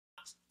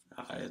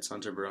Hi, it's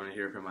Hunter Barona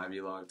here from my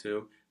vlog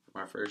 2. For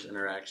my first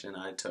interaction,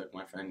 I took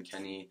my friend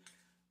Kenny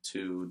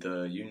to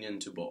the Union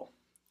to bowl.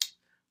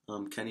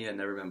 Kenny had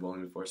never been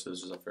bowling before, so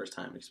this was a first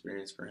time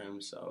experience for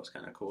him, so it was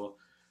kind of cool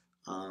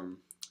to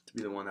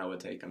be the one that would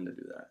take him to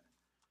do that.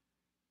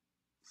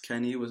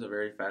 Kenny was a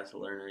very fast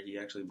learner. He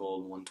actually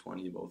bowled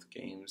 120 both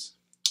games.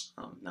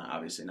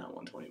 Obviously not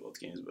 120 both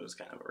games, but it was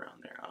kind of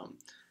around there.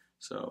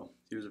 So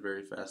he was a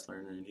very fast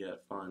learner and he had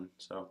fun.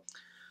 So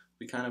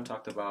we kind of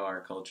talked about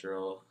our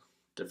cultural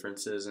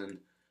differences and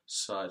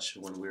such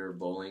when we were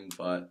bowling,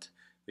 but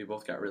we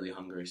both got really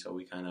hungry, so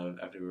we kind of,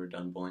 after we were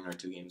done bowling our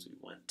 2 games, we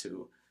went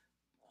to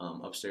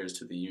upstairs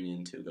to the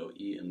Union to go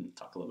eat and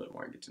talk a little bit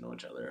more, get to know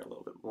each other a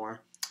little bit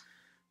more.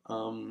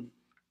 Um,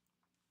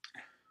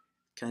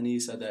 Kenny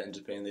said that in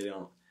Japan they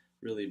don't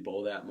really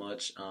bowl that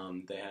much.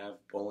 They have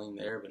bowling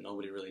there, but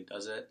nobody really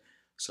does it.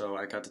 So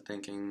I got to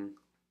thinking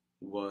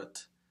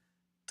what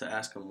to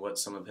ask him what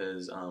some of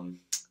his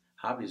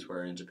hobbies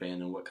were in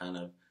Japan and what kind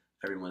of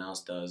everyone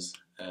else does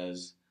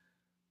as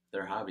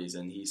their hobbies.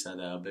 And he said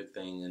that a big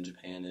thing in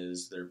Japan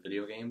is their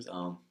video games.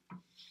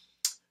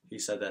 He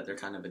said that they're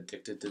kind of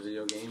addicted to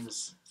video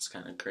games. It's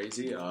kind of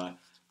crazy.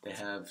 They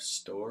have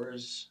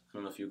stores. I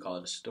don't know if you call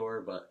it a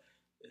store, but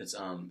it's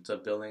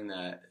a building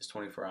that is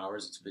 24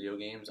 hours. It's video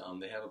games.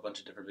 They have a bunch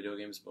of different video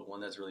games, but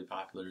one that's really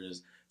popular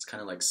is it's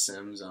kind of like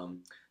Sims. You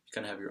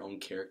kind of have your own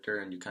character,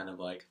 and you kind of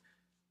like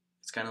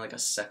it's kind of like a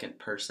second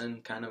person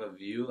kind of a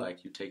view.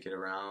 Like you take it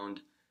around,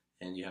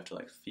 and you have to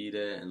like feed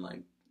it and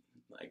like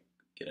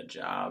get a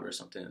job or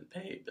something and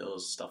pay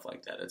bills, stuff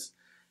like that. It's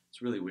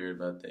really weird,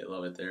 but they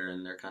love it there,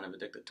 and they're kind of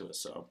addicted to it.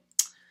 So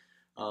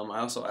I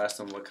also asked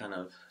him what kind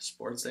of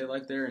sports they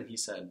like there, and he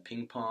said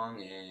ping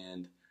pong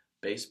and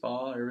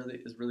baseball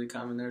is really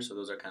common there. So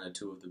those are kind of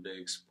two of the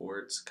big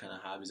sports kind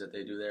of hobbies that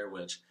they do there,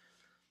 which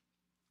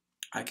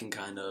I can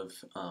kind of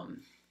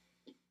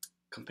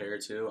compare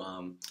to.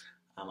 I'm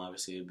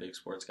obviously a big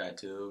sports guy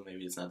too.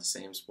 Maybe it's not the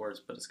same sports,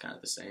 but it's kind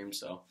of the same.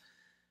 So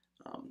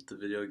the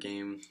video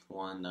game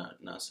one,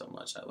 not so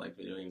much. I like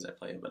video games, I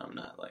play it, but I'm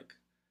not like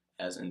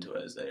as into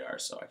it as they are.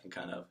 So I can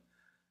kind of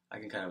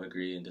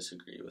agree and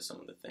disagree with some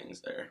of the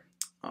things there.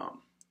 I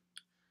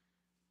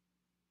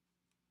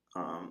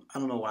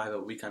don't know why,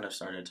 but we kind of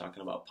started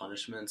talking about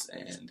punishments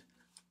and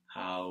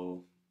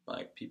how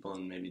like people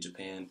in maybe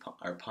Japan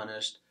are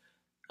punished,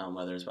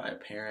 whether it's by a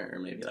parent or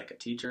maybe like a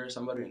teacher or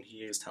somebody. And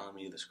he was telling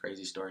me this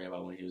crazy story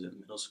about when he was in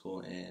middle school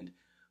and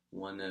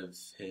one of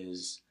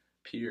his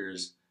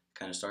peers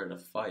kind of started a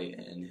fight,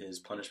 and his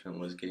punishment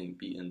was getting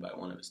beaten by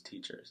one of his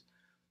teachers.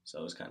 So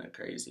it was kind of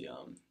crazy.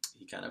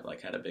 He kind of like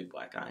had a big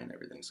black eye and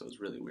everything, so it was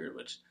really weird.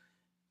 Which,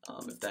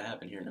 if that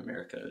happened here in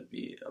America, it would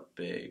be a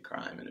big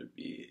crime, and it would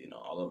be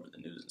all over the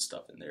news and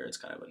stuff. And there, it's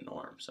kind of a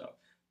norm. So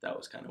that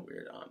was kind of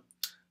weird.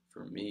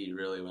 For me,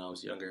 really, when I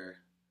was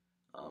younger,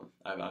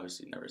 I've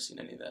obviously never seen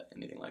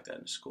anything like that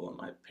in school, and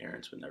my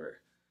parents would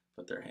never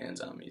put their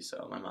hands on me.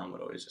 So my mom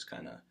would always just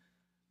kind of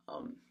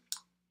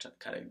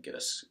try to get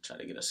us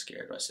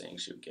scared by saying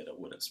she would get a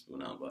wooden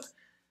spoon out, but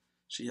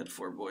she had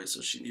 4 boys,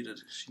 so she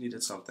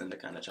needed something to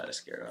kind of try to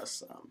scare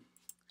us.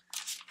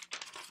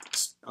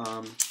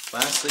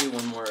 Lastly,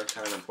 one more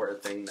kind of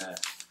important thing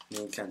that me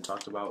and Ken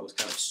talked about was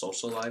kind of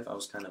social life. I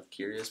was kind of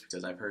curious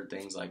because I've heard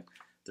things like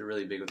they're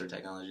really big with their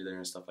technology there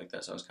and stuff like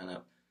that. So I was kind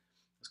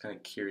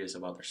of curious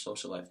about their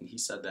social life, and he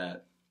said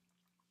that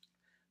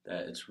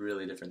it's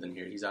really different than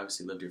here. He's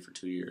obviously lived here for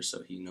 2 years,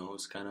 so he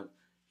knows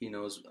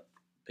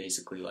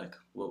basically like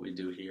what we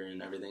do here and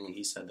everything. And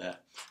he said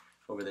that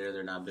over there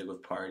they're not big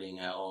with partying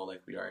at all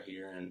like we are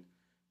here,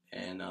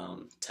 and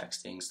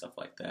texting, stuff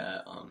like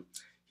that.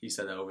 He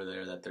said that over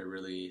there that their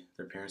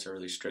parents are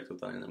really strict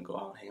with letting them go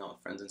out and hang out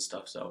with friends and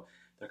stuff. So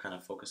they're kind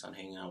of focused on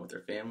hanging out with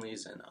their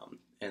families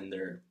and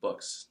their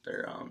books,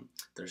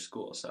 their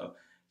school. So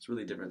it's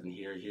really different than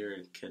here.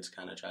 Here, kids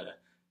kind of try to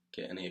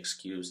get any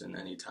excuse and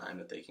any time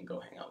that they can go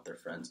hang out with their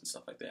friends and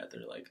stuff like that.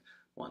 They're like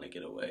want to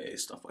get away,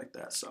 stuff like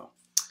that. So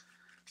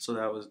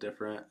that was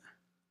different.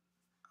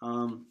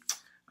 I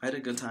had a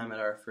good time at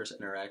our first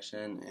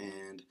interaction,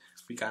 and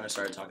we kind of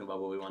started talking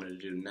about what we wanted to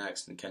do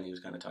next. And Kenny was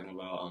kind of talking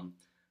about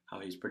how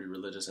he's pretty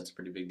religious. That's a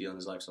pretty big deal in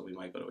his life. So we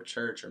might go to a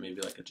church or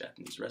maybe like a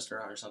Japanese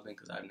restaurant or something,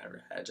 because I've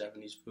never had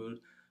Japanese food.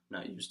 I'm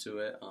not used to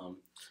it.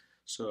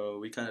 So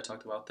we kind of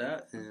talked about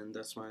that, and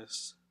that's my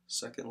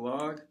second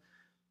log.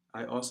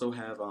 I also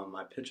have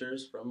my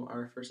pictures from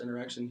our first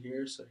interaction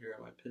here. So here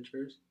are my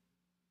pictures.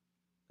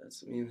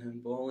 That's me and him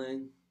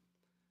bowling.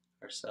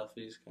 Our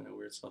selfies, kind of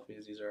weird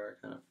selfies. These are our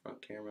kind of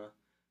front camera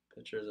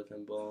pictures of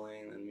him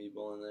bowling and me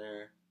bowling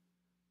there.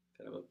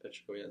 Kind of a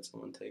picture we had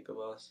someone take of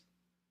us.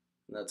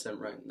 And that's him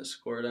writing the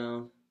score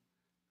down.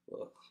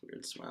 Little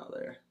weird smile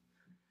there.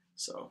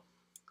 So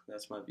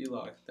that's my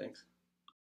vlog. Thanks.